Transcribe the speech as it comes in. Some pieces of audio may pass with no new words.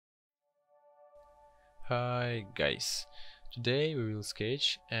Hi guys, today we will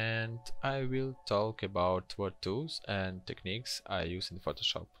sketch and I will talk about what tools and techniques I use in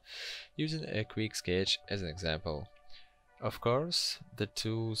Photoshop, using a quick sketch as an example. Of course, the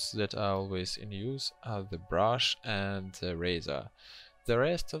tools that are always in use are the brush and the razor. The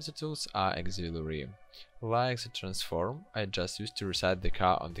rest of the tools are auxiliary, like the transform I just used to reset the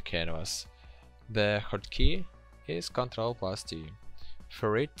car on the canvas. The hotkey is Ctrl+T.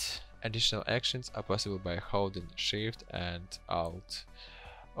 For it, additional actions are possible by holding Shift and Alt.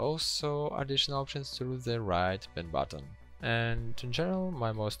 Also, additional options through the right pen button. And in general,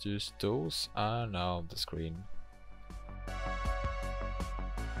 my most used tools are now on the screen.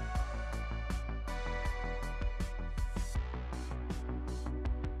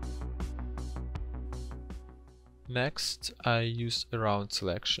 Next, I use a round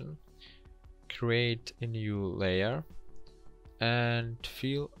selection, create a new layer, and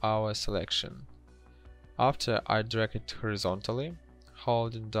fill our selection. After I drag it horizontally,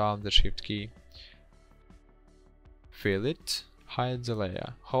 holding down the Shift key, fill it, hide the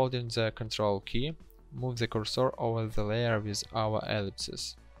layer. Holding the Ctrl key, move the cursor over the layer with our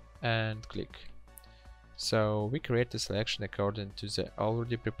ellipses, and click. So we create the selection according to the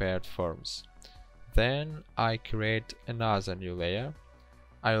already prepared forms. Then I create another new layer.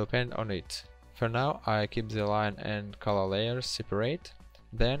 I will paint on it. For now I keep the line and color layers separate,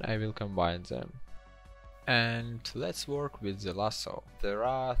 then I will combine them. And let's work with the lasso. There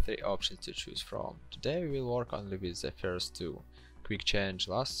are three options to choose from. Today we will work only with the first two: quick change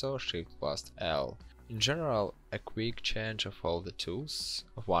lasso, Shift+L. In general, a quick change of all the tools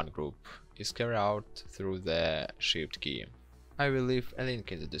of one group is carried out through the Shift key. I will leave a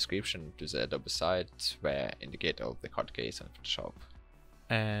link in the description to the Adobe site where indicate all the hotkeys on Photoshop.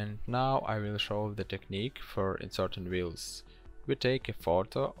 And now I will show the technique for inserting wheels. We take a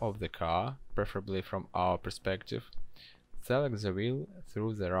photo of the car, preferably from our perspective, select the wheel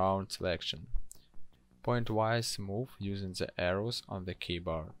through the round selection. Pointwise move using the arrows on the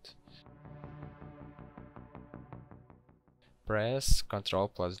keyboard. Press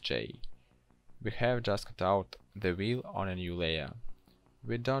Ctrl+J. We have just cut out the wheel on a new layer.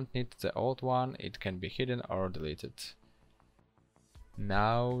 We don't need the old one, it can be hidden or deleted.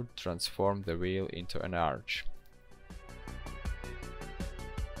 Now transform the wheel into an arch.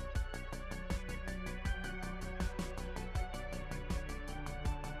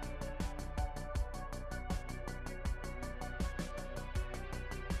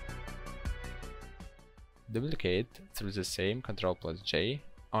 Duplicate through the same Ctrl+J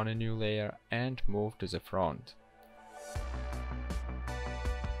on a new layer and move to the front.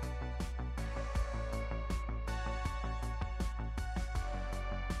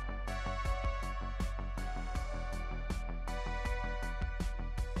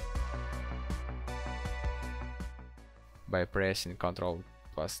 By pressing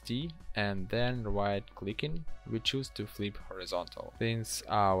Ctrl+T and then right clicking, we choose to flip horizontal. Since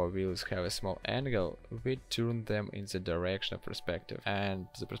our wheels have a small angle, we turn them in the direction of perspective, and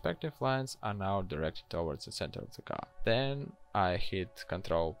the perspective lines are now directed towards the center of the car. Then I hit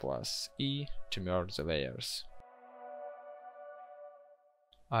Ctrl+E to merge the layers.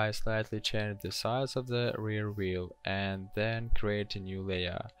 I slightly change the size of the rear wheel and then create a new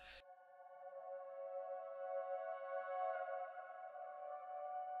layer.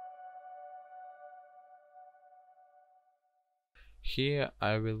 Here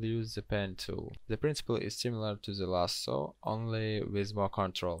I will use the pen tool. The principle is similar to the lasso, only with more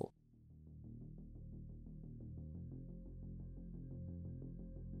control.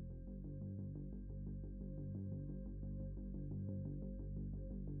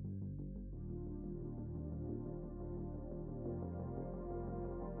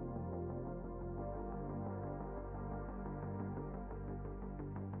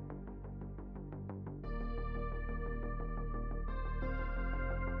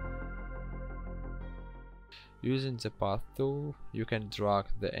 Using the path tool, you can drag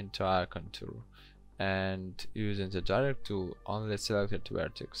the entire contour, and using the direct tool, only selected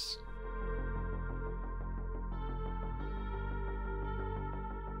vertex.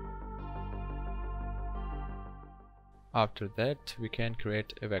 After that, we can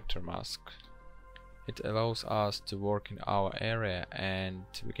create a vector mask. It allows us to work in our area and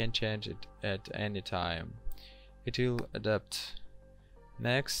we can change it at any time. It will adapt.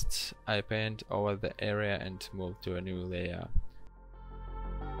 Next, I paint over the area and move to a new layer.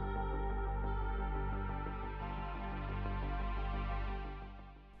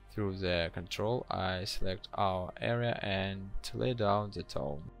 Through the control, I select our area and lay down the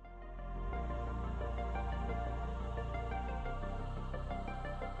tone.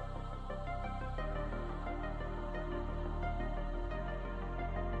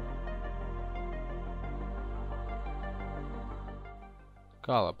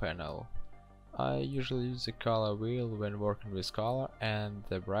 Color panel. I usually use the color wheel when working with color and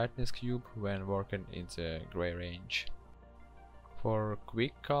the brightness cube when working in the gray range. For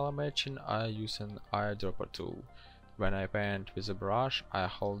quick color matching I use an eyedropper tool. When I paint with a brush I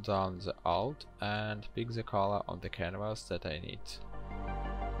hold down the Alt and pick the color on the canvas that I need.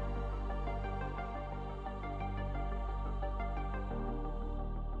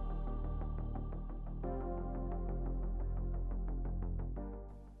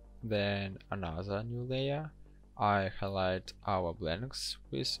 Then another new layer. I highlight our blanks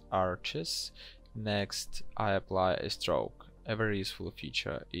with arches. Next I apply a stroke, a very useful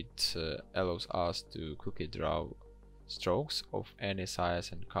feature. It allows us to quickly draw strokes of any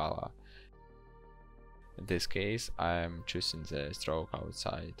size and color. In this case I am choosing the stroke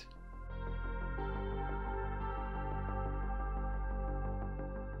outside.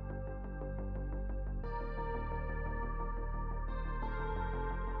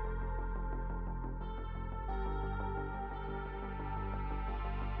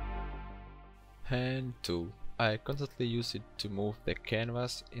 Hand tool. I constantly use it to move the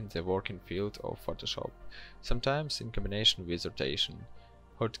canvas in the working field of Photoshop, sometimes in combination with rotation.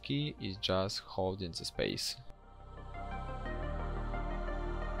 Hotkey is just holding the space.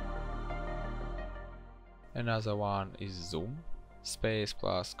 Another one is zoom. Space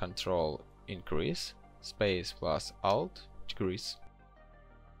plus Control increase, space plus Alt decrease.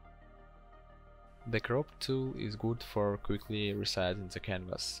 The crop tool is good for quickly resizing the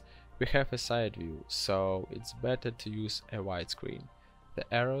canvas. We have a side view, so it's better to use a widescreen. The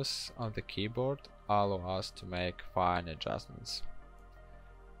arrows on the keyboard allow us to make fine adjustments.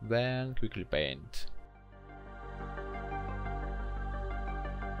 Then quickly paint.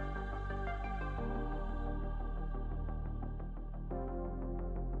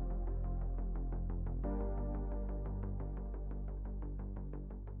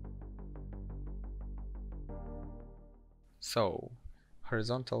 So,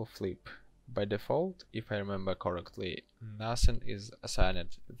 horizontal flip. By default, if I remember correctly, nothing is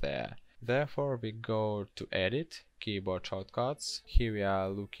assigned there. Therefore we go to Edit, Keyboard Shortcuts. Here we are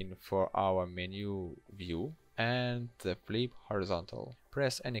looking for our menu view and the flip horizontal.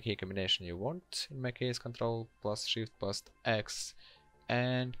 Press any key combination you want, in my case Ctrl plus Shift plus X,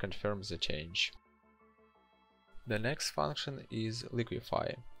 and confirm the change. The next function is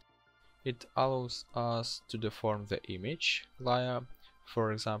Liquify. It allows us to deform the image layer.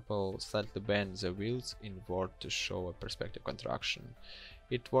 For example, slightly bend the wheels inward to show a perspective contraction.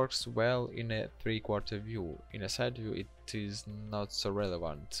 It works well in a 3/4 view. In a side view it is not so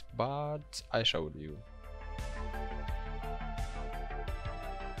relevant, but I showed you.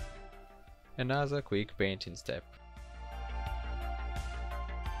 Another quick painting step.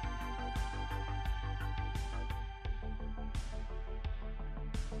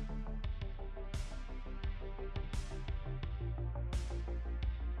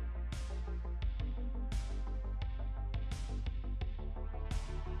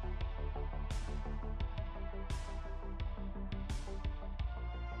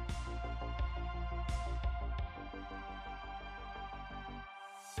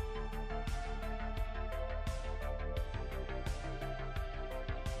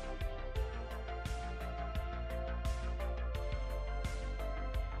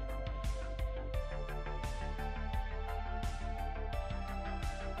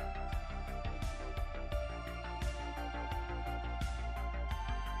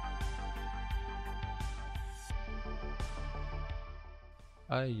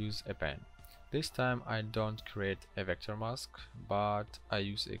 I use a pen. This time I don't create a vector mask, but I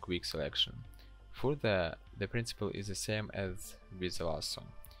use a quick selection. Further, the principle is the same as with the lasso.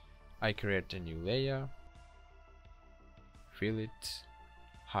 I create a new layer, fill it,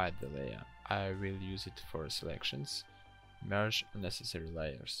 hide the layer. I will use it for selections, merge unnecessary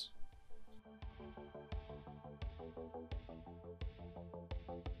layers.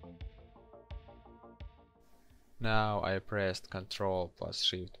 Now I pressed Ctrl plus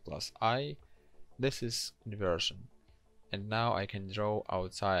Shift plus I. This is Inversion. And now I can draw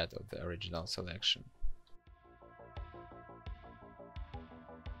outside of the original selection.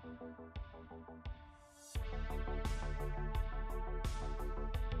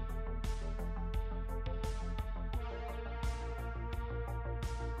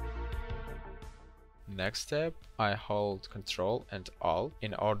 Next step, I hold Ctrl and Alt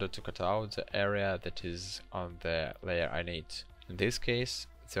in order to cut out the area that is on the layer I need. In this case,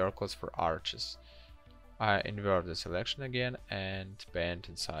 circles for arches. I invert the selection again and paint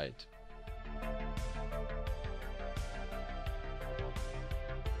inside.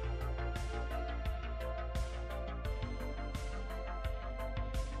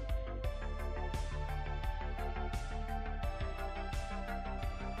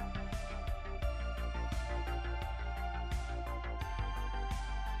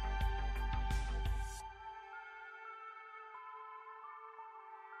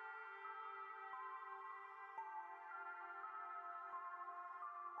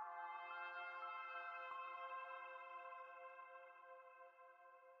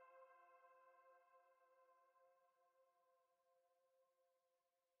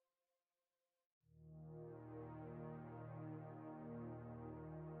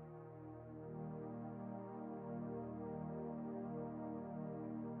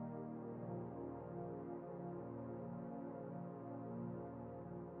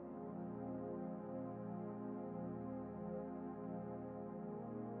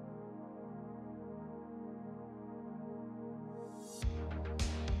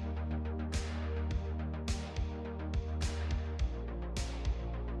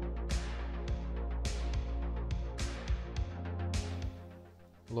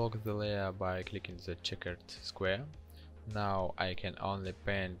 Lock the layer by clicking the checkered square. Now I can only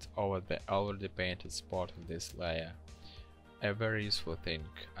paint over the already painted spot on this layer. A very useful thing.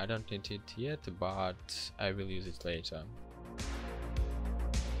 I don't need it yet, but I will use it later.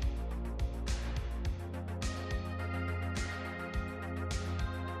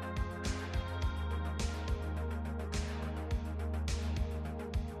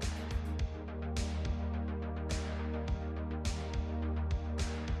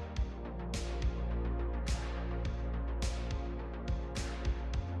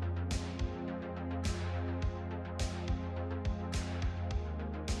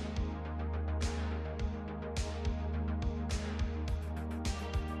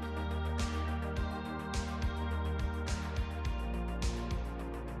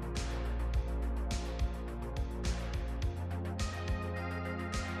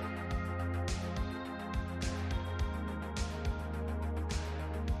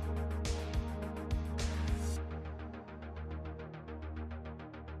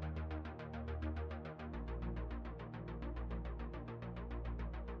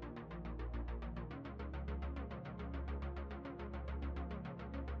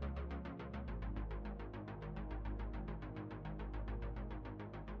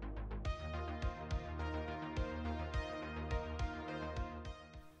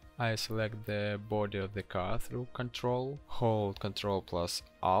 I select the body of the car through Ctrl, hold Ctrl plus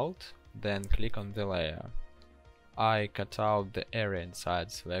Alt, then click on the layer. I cut out the area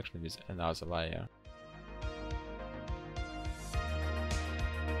inside selection with another layer.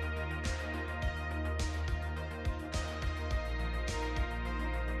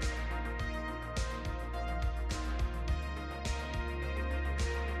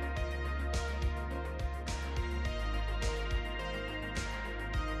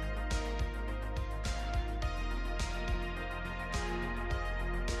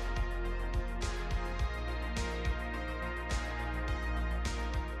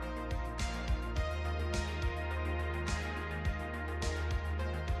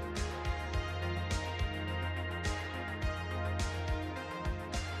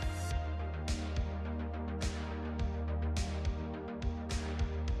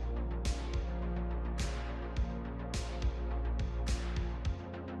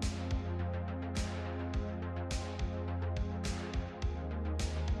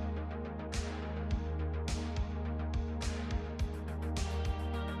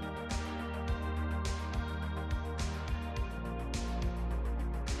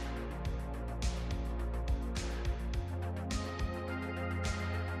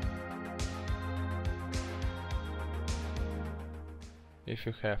 If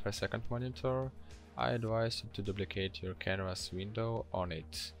you have a second monitor, I advise you to duplicate your canvas window on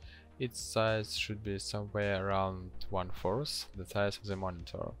it. Its size should be somewhere around 1/4 the size of the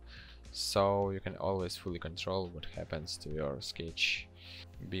monitor, so you can always fully control what happens to your sketch.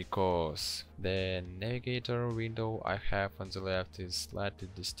 Because the navigator window I have on the left is slightly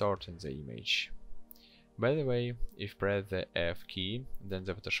distorting the image. By the way, if you press the F key, then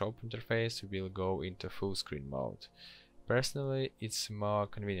the Photoshop interface will go into full screen mode. Personally, it's more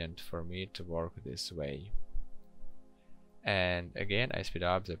convenient for me to work this way. And again, I speed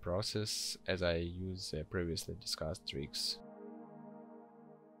up the process as I use the previously discussed tricks.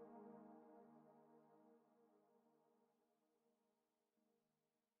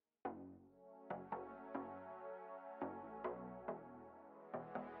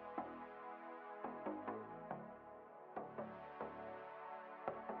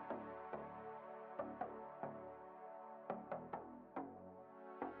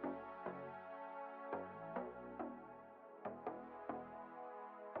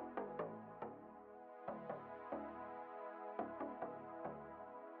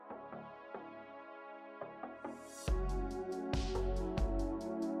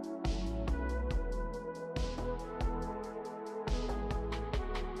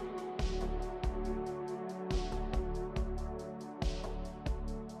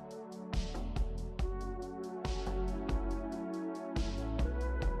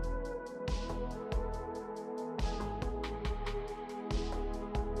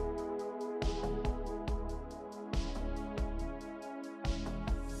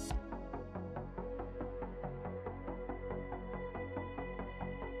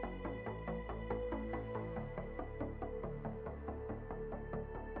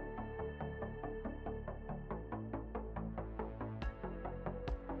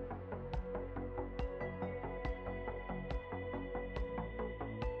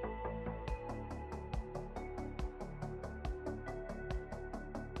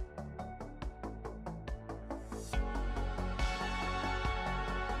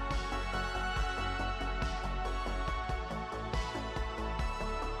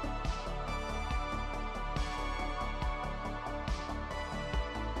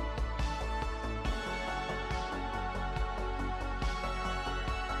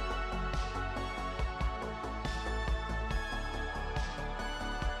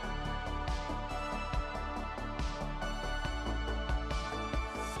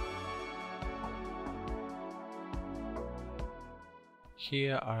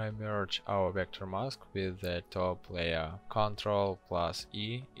 Here I merge our vector mask with the top layer.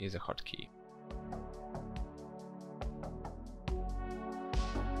 Ctrl+E is a hotkey.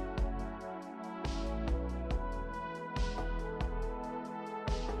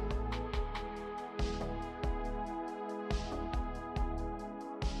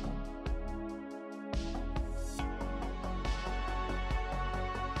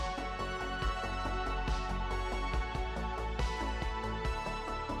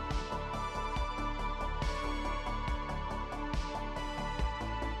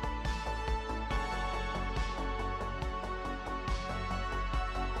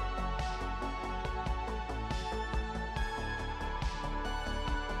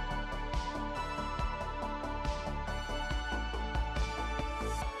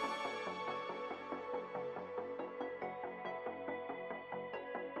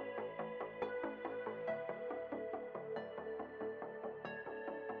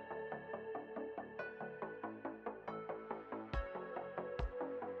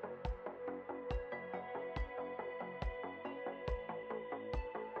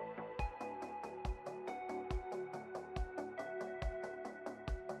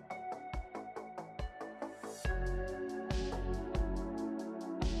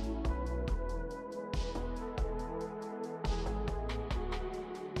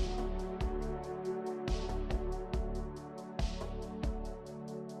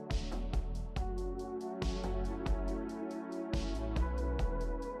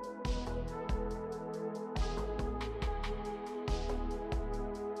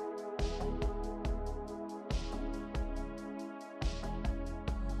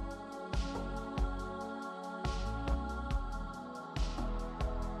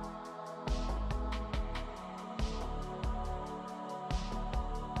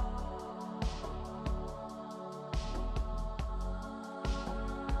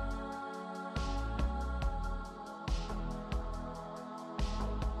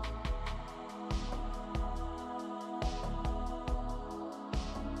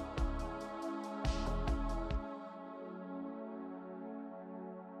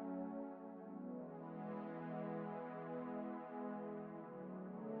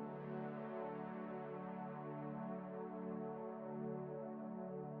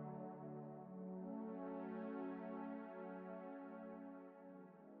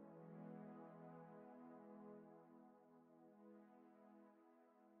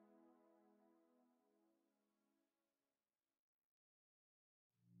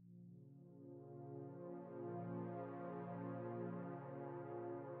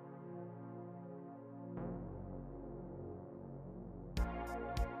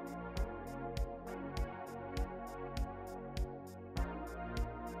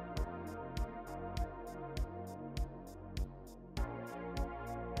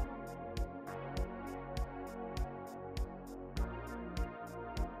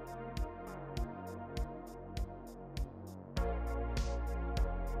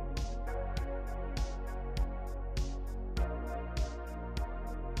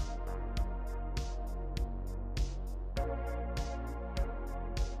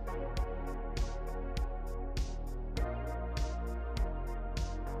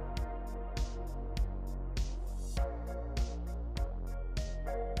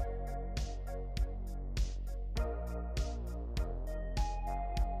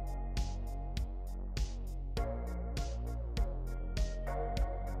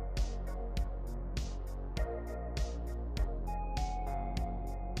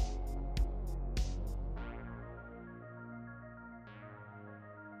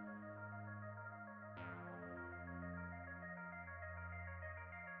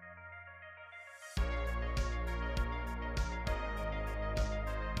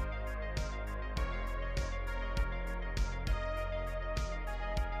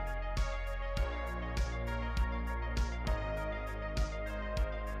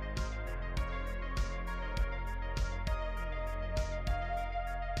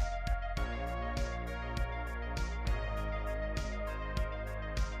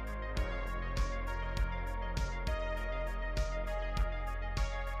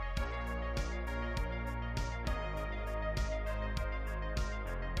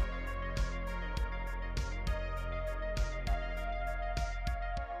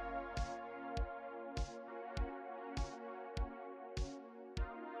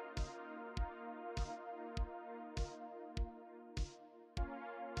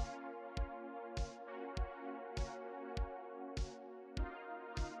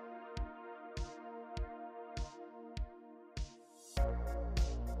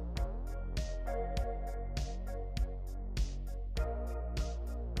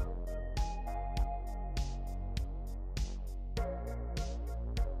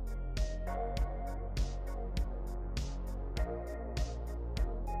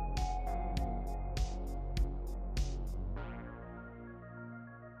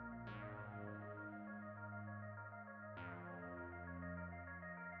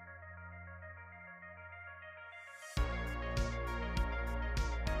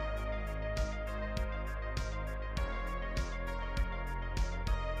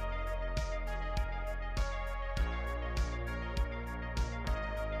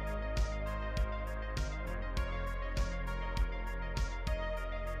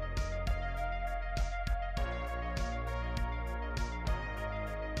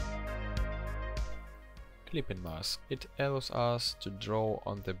 Clipping mask. It allows us to draw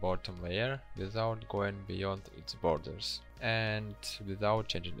on the bottom layer without going beyond its borders and without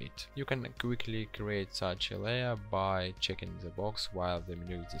changing it. You can quickly create such a layer by checking the box while the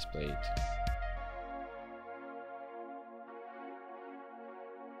menu is displayed.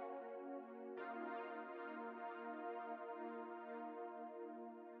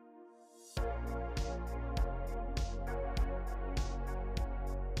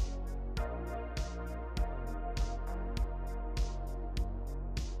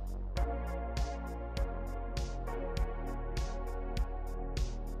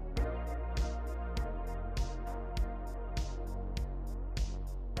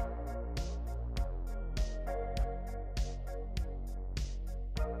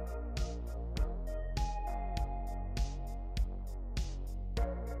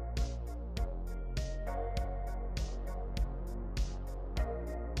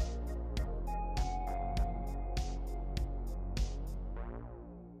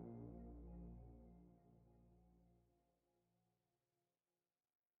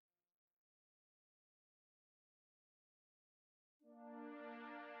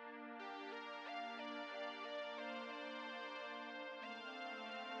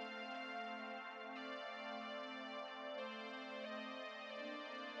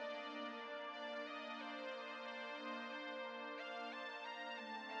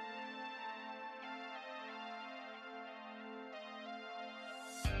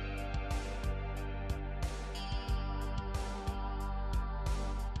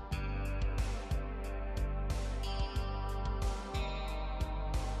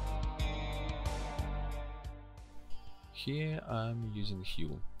 Here I'm using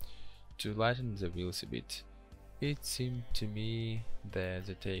hue to lighten the wheels a bit. It seemed to me that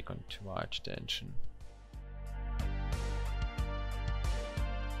they take on too much attention.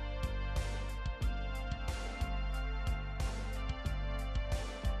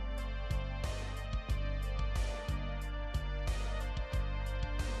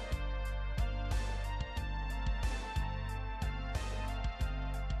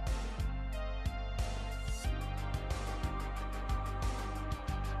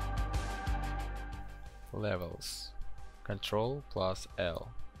 Levels. Ctrl plus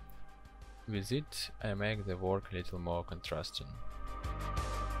L. With it I make the work a little more contrasting.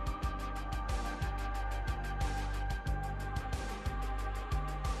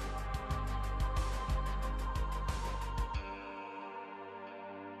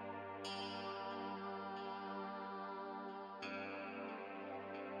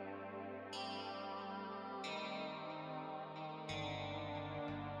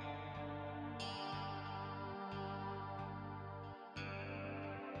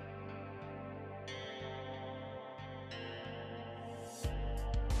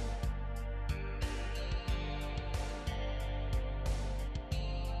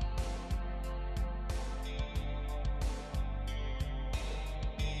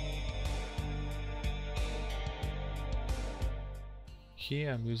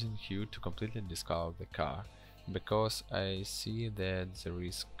 Here I'm using hue to completely discolor the car, because I see that there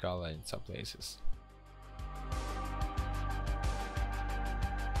is color in some places.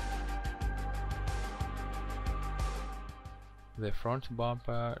 The front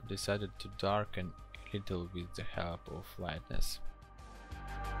bumper decided to darken a little with the help of lightness.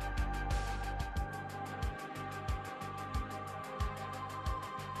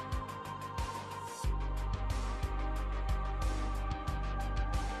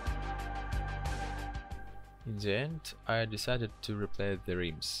 In the end, I decided to replace the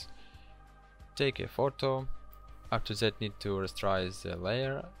rims. Take a photo, after that need to rasterize the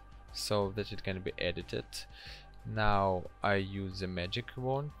layer so that it can be edited. Now I use the magic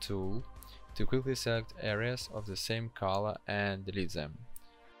wand tool to quickly select areas of the same color and delete them.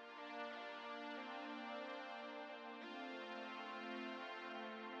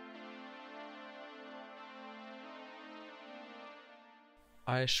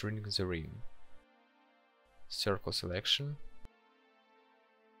 I shrink the rim. Circle selection,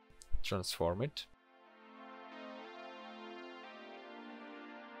 transform it,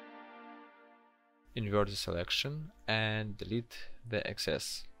 invert the selection and delete the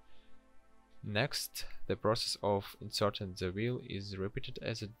excess. Next, the process of inserting the wheel is repeated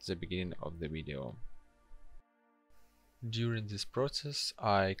as at the beginning of the video. During this process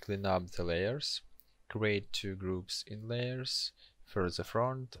I clean up the layers, create two groups in layers, first the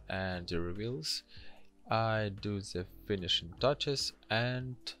front and the rear wheels. I do the finishing touches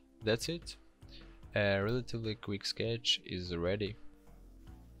and that's it. A relatively quick sketch is ready.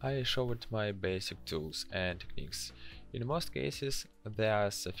 I showed my basic tools and techniques. In most cases they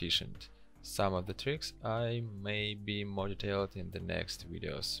are sufficient. some of the tricks I may be more detailed in the next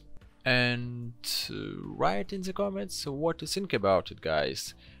videos. And write in the comments what you think about it,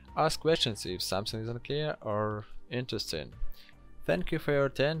 guys. Ask questions if something is unclear or interesting. Thank you for your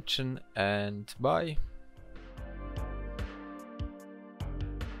attention, and bye.